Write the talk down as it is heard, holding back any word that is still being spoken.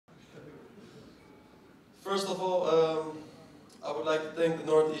First of all, I would like to thank the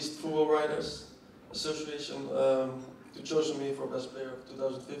Northeast Football Writers Association to chosen me for Best Player of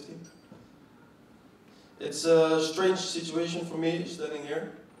 2015. It's a strange situation for me standing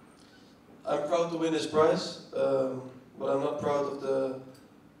here. I'm proud to win this prize, but I'm not proud of the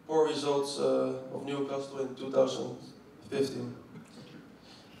poor results of Newcastle in 2015.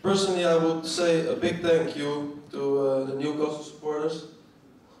 Personally, I would say a big thank you to the Newcastle supporters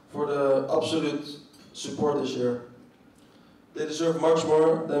for the absolute support this year. They deserve much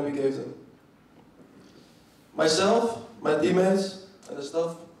more than we gave them. Myself, my teammates, and the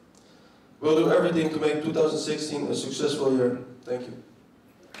staff will do everything to make 2016 a successful year. Thank you.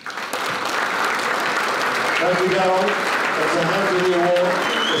 Thank you, Daryl. That's a hand to the award.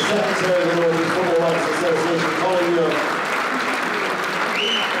 The Secretary of the Northeast Football Writers Association calling you.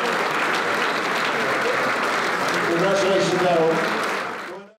 Congratulations, Daryl.